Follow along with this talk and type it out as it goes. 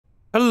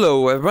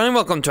Hello everyone and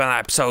welcome to an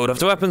episode of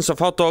the Weapons of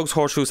Hot Dogs,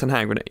 Horseshoes and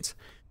Hand Grenades.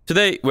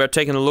 Today we're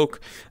taking a look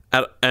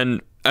at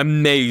an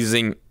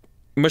amazing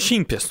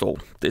machine pistol.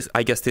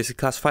 I guess this is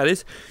classified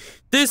as.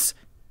 This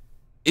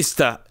is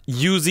the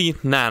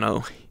Uzi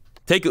Nano.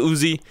 Take a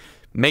Uzi,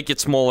 make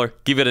it smaller,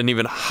 give it an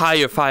even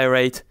higher fire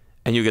rate,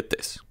 and you get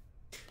this.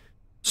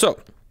 So,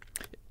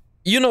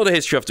 you know the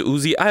history of the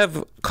Uzi. I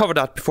have covered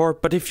that before,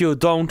 but if you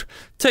don't,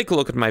 take a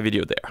look at my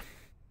video there.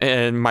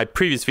 And my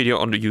previous video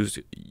on the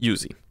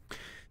Uzi.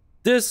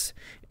 This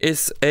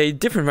is a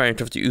different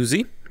variant of the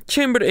Uzi,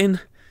 chambered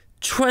in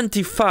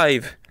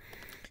 25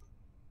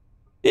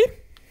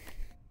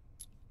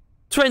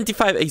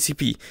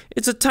 ACP.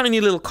 It's a tiny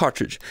little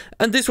cartridge,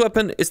 and this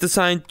weapon is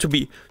designed to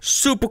be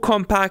super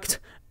compact,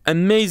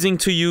 amazing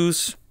to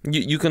use.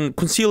 You can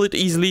conceal it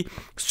easily,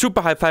 super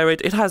high fire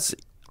rate. It has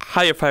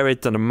higher fire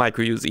rate than a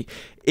micro Uzi.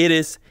 It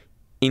is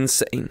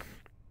insane.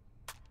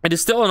 It is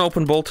still an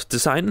open bolt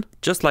design,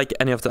 just like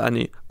any other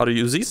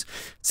Uzis.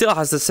 Still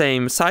has the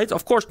same sight.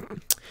 Of course,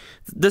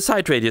 the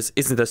sight radius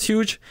isn't as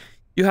huge.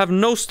 You have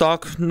no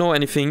stock, no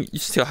anything. You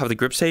still have the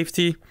grip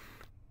safety.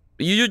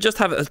 You just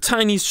have a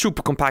tiny,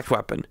 super compact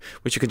weapon,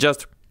 which you can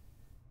just,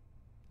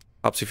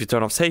 helps if you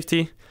turn off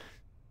safety,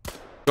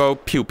 go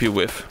pew pew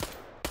with.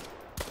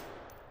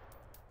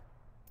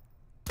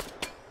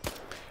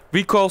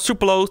 Recoil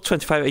super low,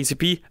 25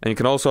 ACP, and you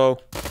can also.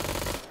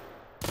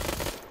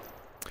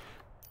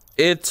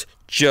 It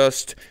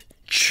just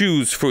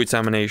chews through its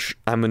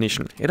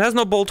ammunition. It has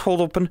no bolt hold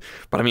open,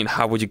 but I mean,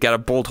 how would you get a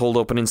bolt hold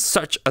open in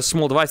such a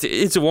small device?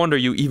 It's a wonder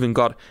you even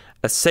got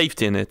a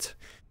safety in it.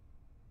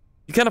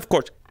 You can, of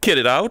course, kit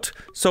it out.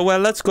 So,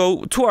 let's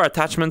go to our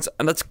attachments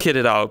and let's kit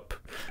it out.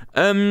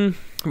 We're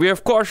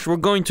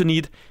going to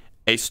need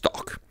a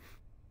stock.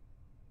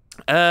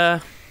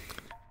 That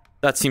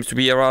seems to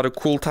be a rather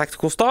cool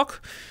tactical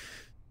stock.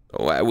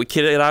 So, we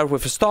kit it out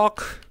with a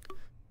stock.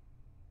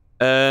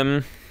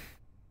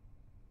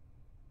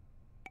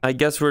 I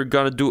guess we're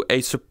gonna do a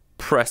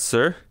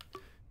suppressor.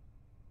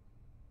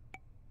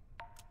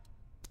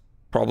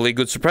 Probably a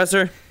good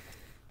suppressor.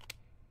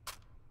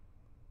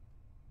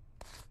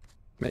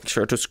 Make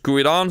sure to screw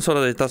it on so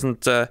that it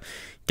doesn't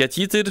get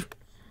yeeted.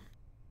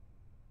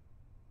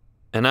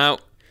 And now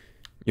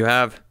you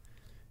have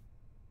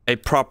a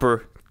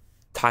proper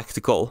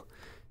tactical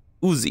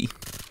Uzi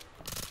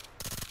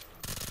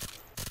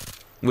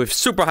with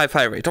super high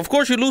fire rate. Of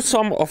course, you lose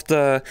some of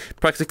the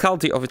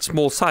practicality of its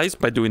small size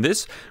by doing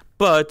this.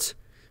 But,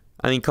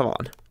 I mean, come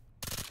on.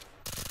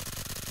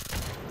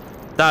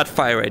 That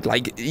fire rate,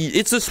 like,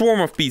 it's a swarm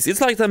of beasts. It's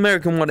like the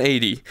American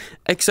 180,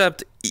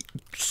 except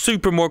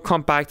super more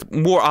compact,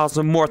 more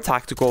awesome, more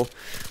tactical.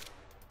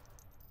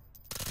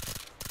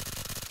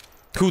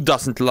 Who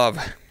doesn't love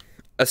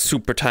a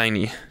super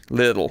tiny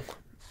little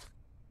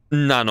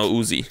nano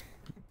Uzi?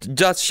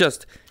 That's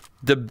just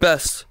the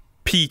best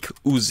peak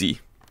Uzi.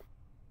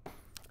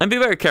 And be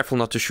very careful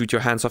not to shoot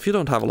your hands off. You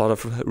don't have a lot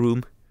of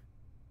room.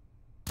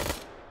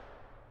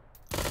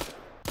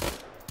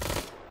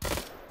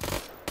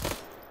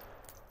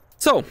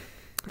 So,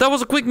 that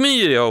was a quick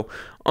video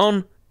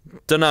on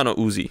the Nano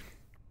Uzi.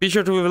 Be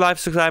sure to leave a like,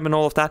 subscribe and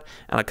all of that,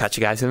 and I'll catch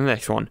you guys in the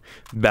next one.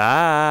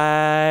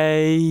 Bye!